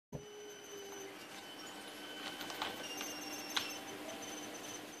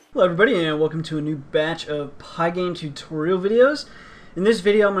Hello everybody and welcome to a new batch of PyGame tutorial videos. In this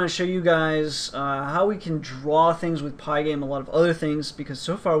video I'm going to show you guys how we can draw things with PyGame, a lot of other things, because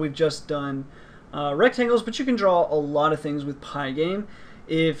so far we've just done rectangles, but you can draw a lot of things with PyGame.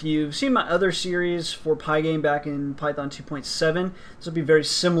 If you've seen my other series for PyGame back in Python 2.7, this will be very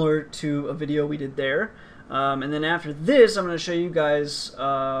similar to a video we did there. And then after this I'm going to show you guys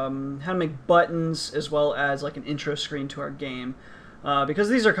how to make buttons as well as like an intro screen to our game. Because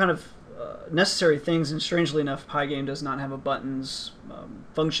these are kind of necessary things, and strangely enough, PyGame does not have a buttons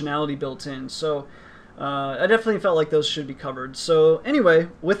functionality built in. So I definitely felt like those should be covered. So anyway,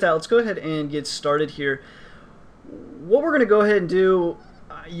 with that, let's go ahead and get started here. What we're going to go ahead and do,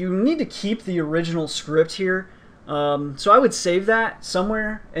 you need to keep the original script here. So I would save that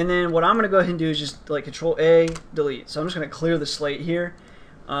somewhere, and then what I'm going to go ahead and do is just like Control A, delete. So I'm just going to clear the slate here.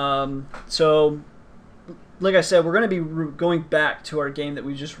 Like I said, we're going to be going back to our game that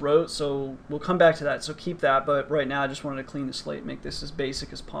we just wrote, so we'll come back to that, so keep that, but right now I just wanted to clean the slate, make this as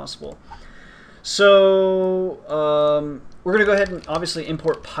basic as possible. So we're going to go ahead and obviously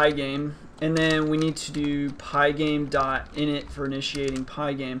import PyGame, and then we need to do pygame.init for initiating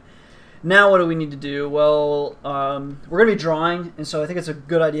PyGame. Now what do we need to do? Well, we're going to be drawing, and so I think it's a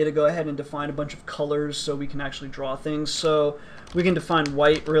good idea to go ahead and define a bunch of colors so we can actually draw things. So we can define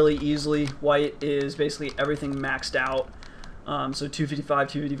white really easily. White is basically everything maxed out. So 255,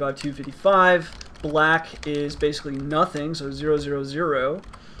 255, 255. Black is basically nothing, so 0, 0, 0.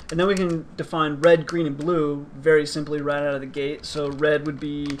 And then we can define red, green, and blue very simply right out of the gate. So red would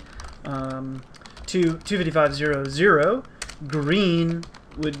be 255, 0, 0. Green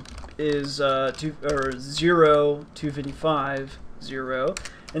is 0, 255, 0.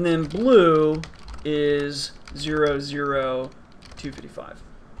 And then blue is 0, 0, 255.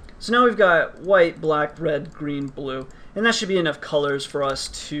 So now we've got white, black, red, green, blue, and that should be enough colors for us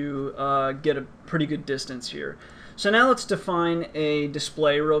to get a pretty good distance here. So now let's define a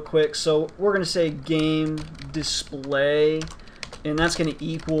display real quick. So we're going to say game display, and that's going to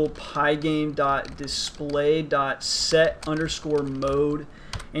equal pygame.display.set_mode.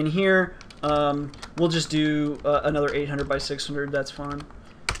 And here we'll just do another 800 by 600. That's fine.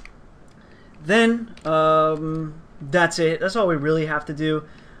 Then that's it. That's all we really have to do.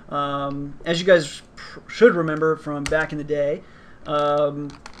 As you guys should remember from back in the day,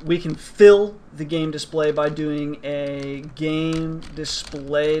 we can fill the game display by doing a game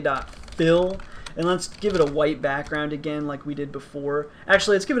display.fill. And let's give it a white background again like we did before.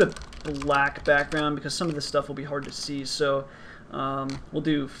 Actually, let's give it a black background because some of this stuff will be hard to see. So we'll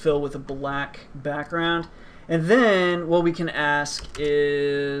do fill with a black background. And then what we can ask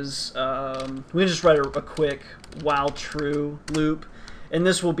is, we can just write a quick while true loop. And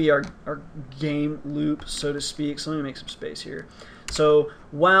this will be our game loop, so to speak. So let me make some space here. So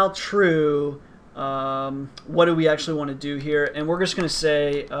while true, what do we actually want to do here? And we're just going to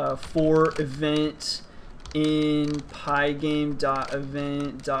say for event in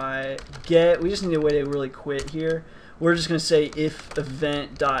pygame.event.get. We just need a way to really quit here. We're just going to say if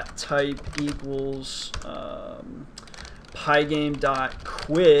event.type equals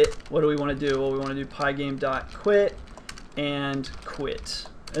pygame.quit. What do we want to do? Well, we want to do pygame.quit and quit.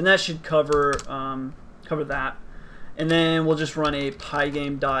 And that should cover that. And then we'll just run a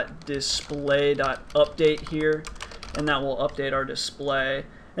pygame.display.update here, and that will update our display.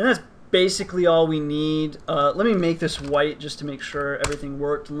 And that's basically all we need. Let me make this white just to make sure everything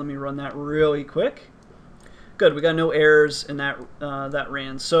worked, and let me run that really quick. Good, we got no errors, and that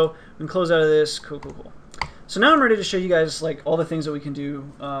ran. So we can close out of this. Cool, cool, cool. So now I'm ready to show you guys like all the things that we can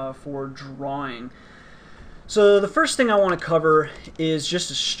do for drawing. So the first thing I want to cover is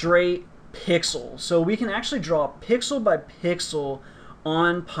just a straight pixel. So we can actually draw pixel by pixel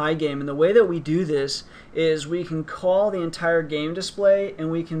on PyGame, and the way that we do this is we can call the entire game display,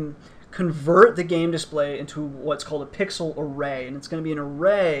 and we can convert the game display into what's called a pixel array, and it's going to be an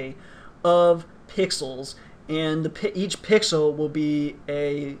array of pixels. And each pixel will be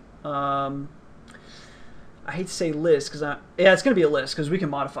a, I hate to say list, because it's going to be a list, because we can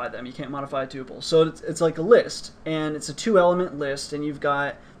modify them. You can't modify a tuple. So it's like a list, and it's a 2-element list, and you've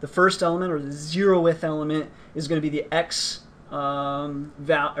got the first element, or the 0th element, is going to be the x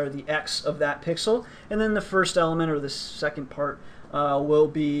the x of that pixel, and then the first element, or the second part, will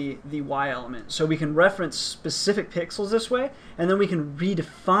be the y element. So we can reference specific pixels this way, and then we can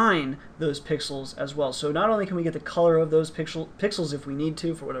redefine those pixels as well. So not only can we get the color of those pixels if we need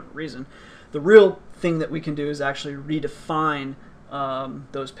to for whatever reason, the real thing that we can do is actually redefine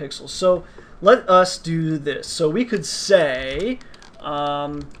those pixels. So let us do this. So we could say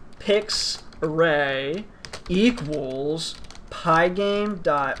pix array equals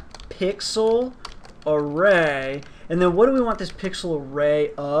PyGame.pixel array, and then what do we want this pixel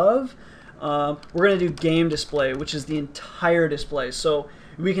array of? We're going to do game display, which is the entire display. So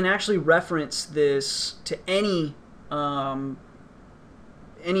we can actually reference this to any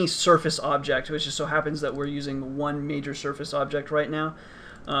surface object, which just so happens that we're using one major surface object right now.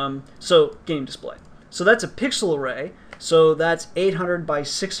 So game display. So that's a pixel array. So that's 800 by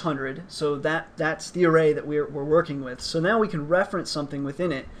 600. So that's the array that we're working with. So now we can reference something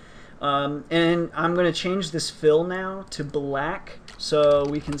within it. And I'm going to change this fill now to black so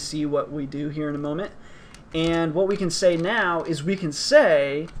we can see what we do here in a moment. And what we can say now is we can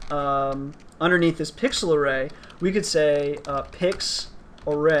say underneath this pixel array, we could say pix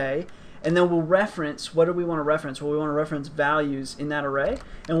array, and then we'll reference, what do we want to reference? Well, we want to reference values in that array,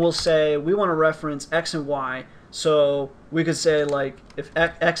 and we'll say we want to reference x and y. So we could say, like, if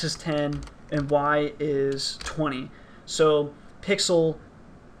x is 10 and y is 20, so pixel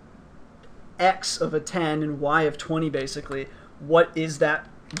x of a 10 and y of 20, basically, what is that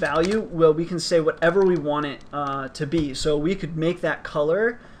value? Well, we can say whatever we want it to be. So we could make that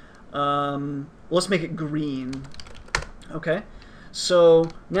color, let's make it green. Okay, so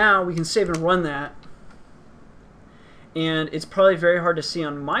now we can save and run that, and it's probably very hard to see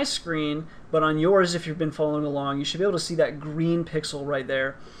on my screen, but on yours, if you've been following along, you should be able to see that green pixel right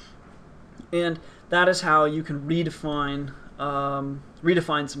there. And that is how you can redefine some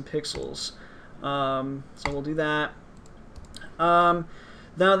pixels. So we'll do that. Now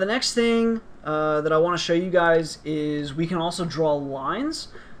the next thing that I want to show you guys is we can also draw lines.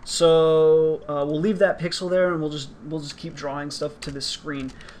 So we'll leave that pixel there, and we'll just keep drawing stuff to this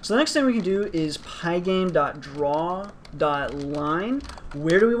screen. So the next thing we can do is pygame.draw.line.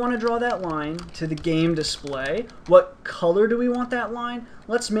 Where do we want to draw that line? To the game display. What color do we want that line?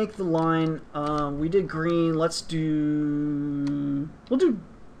 Let's make the line. We did green. We'll do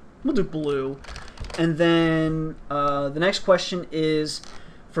blue. And then the next question is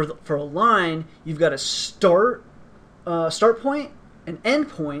for a line, you've got a start point, an end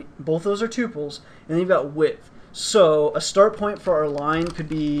point, both those are tuples, and then you've got width. So a start point for our line could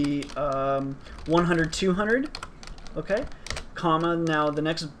be 100, 200, okay, comma, now the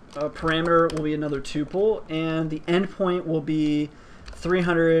next parameter will be another tuple, and the end point will be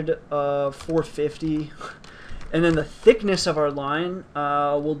 300, 450, and then the thickness of our line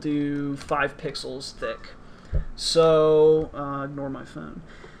we'll do 5 pixels thick. So ignore my phone.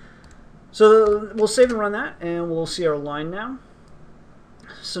 So we'll save and run that, and we'll see our line now.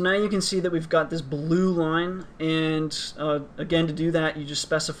 So now you can see that we've got this blue line, and again, to do that, you just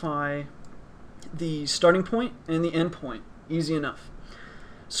specify the starting point and the end point. Easy enough.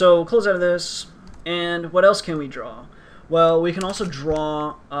 So we'll close out of this, and what else can we draw? Well, we can also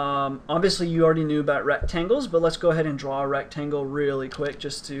draw, obviously you already knew about rectangles, but let's go ahead and draw a rectangle really quick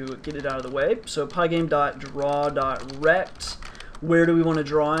just to get it out of the way. So pygame.draw.rect. Where do we want to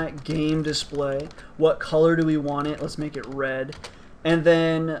draw it? Game display. What color do we want it? Let's make it red. And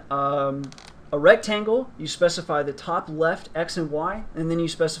then a rectangle, you specify the top left x and y, and then you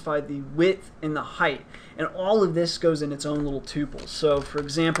specify the width and the height. And all of this goes in its own little tuples. So for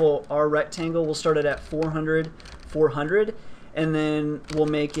example, our rectangle, we'll start it at 400, 400, and then we'll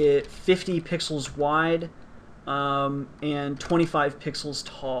make it 50 pixels wide and 25 pixels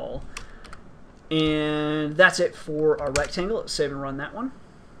tall. And that's it for our rectangle. Let's save and run that one.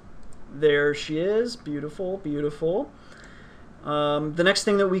 There she is. Beautiful, beautiful. The next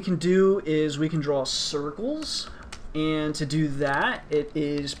thing that we can do is we can draw circles, and to do that it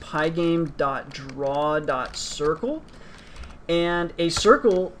is pygame.draw.circle, and a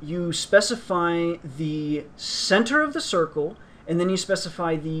circle, you specify the center of the circle, and then you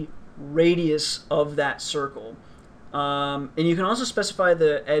specify the radius of that circle, and you can also specify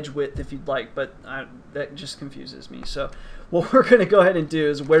the edge width if you'd like, but that just confuses me. So what we're going to go ahead and do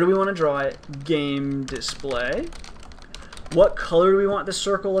is, where do we want to draw it? Game display. What color do we want this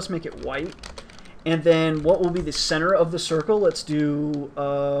circle? Let's make it white. And then what will be the center of the circle? Let's do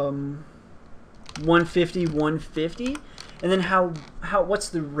 150, 150. And then what's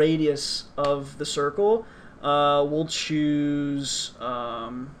the radius of the circle? We'll choose,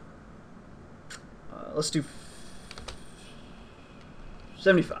 let's do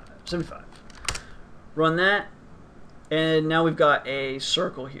 75. Run that. And now we've got a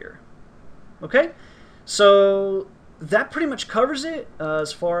circle here. Okay? So that pretty much covers it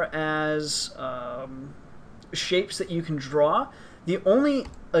as far as shapes that you can draw. The only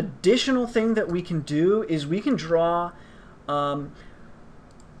additional thing that we can do is we can draw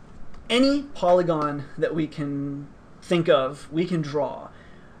any polygon that we can think of, we can draw.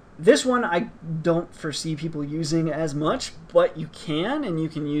 This one I don't foresee people using as much, but you can, and you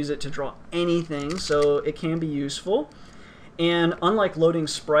can use it to draw anything, so it can be useful. And unlike loading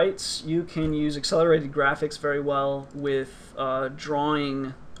sprites, you can use accelerated graphics very well with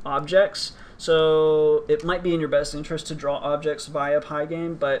drawing objects. So it might be in your best interest to draw objects via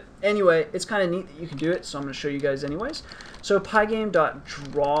PyGame, but anyway, it's kind of neat that you can do it, so I'm going to show you guys anyways. So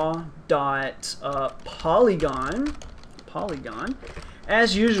pygame.draw.polygon.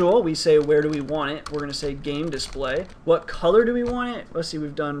 As usual, we say where do we want it. We're going to say game display. What color do we want it? Let's see,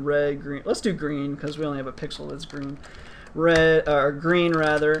 we've done red, green. Let's do green because we only have a pixel that's green. Red, or green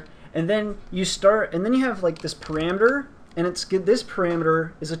rather. And then you start, and then you have like this parameter, and it's good. This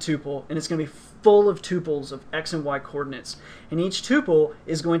parameter is a tuple, and it's going to be full of tuples of x and y coordinates. And each tuple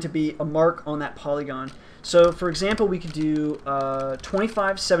is going to be a mark on that polygon. So for example, we could do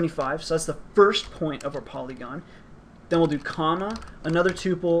 25, 75. So that's the first point of our polygon. Then we'll do comma, another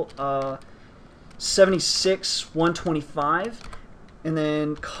tuple, 76, 125, and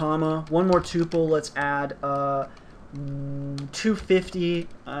then comma, one more tuple. Let's add 250,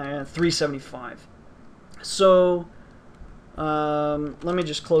 375. So let me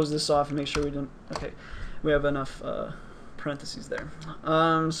just close this off and make sure we didn't. Okay, we have enough parentheses there.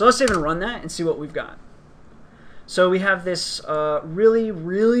 So let's save and run that and see what we've got. So we have this really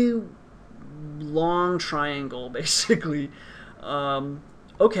long triangle, basically.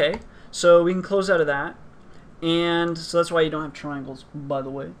 Okay, so we can close out of that, and so that's why you don't have triangles, by the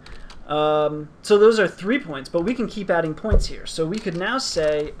way. So those are 3 points, but we can keep adding points here. So we could now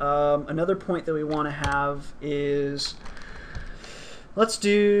say another point that we want to have is, let's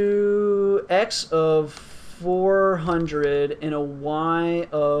do x of 400 and a y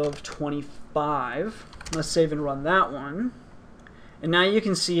of 25. Let's save and run that one. And now you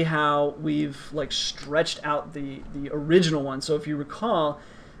can see how we've like stretched out the original one. So if you recall,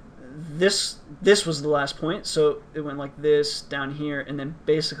 this was the last point, so it went like this down here and then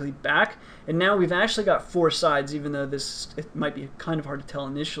basically back. And now we've actually got 4 sides, even though it might be kind of hard to tell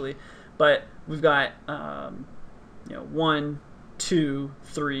initially. But we've got 1, 2,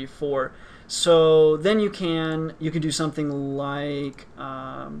 3, 4. So then you can do something like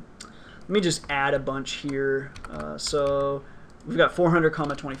let me just add a bunch here. So we've got 400,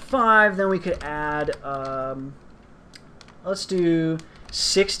 25. Then we could add, let's do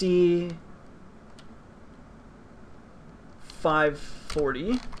 60,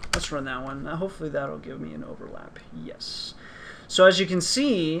 540. Let's run that one. Now hopefully that'll give me an overlap. Yes. So as you can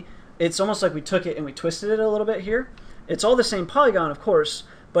see, it's almost like we took it and we twisted it a little bit here. It's all the same polygon, of course,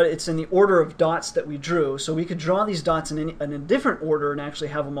 but it's in the order of dots that we drew. So we could draw these dots in a different order and actually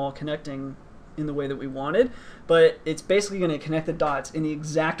have them all connecting in the way that we wanted. But it's basically going to connect the dots in the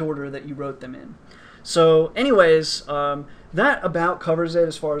exact order that you wrote them in. So anyways, that about covers it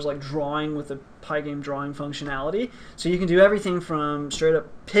as far as like drawing with the PyGame drawing functionality. So you can do everything from straight up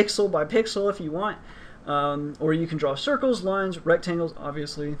pixel by pixel if you want, or you can draw circles, lines, rectangles,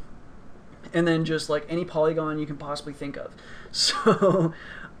 obviously, and then just like any polygon you can possibly think of. So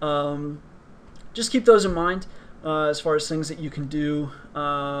just keep those in mind as far as things that you can do.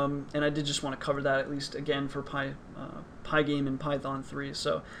 And I did just want to cover that at least again for PyGame and Python 3.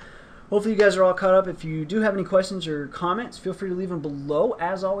 So hopefully you guys are all caught up. If you do have any questions or comments, feel free to leave them below.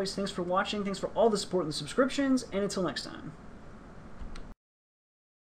 As always, thanks for watching. Thanks for all the support and the subscriptions. And until next time.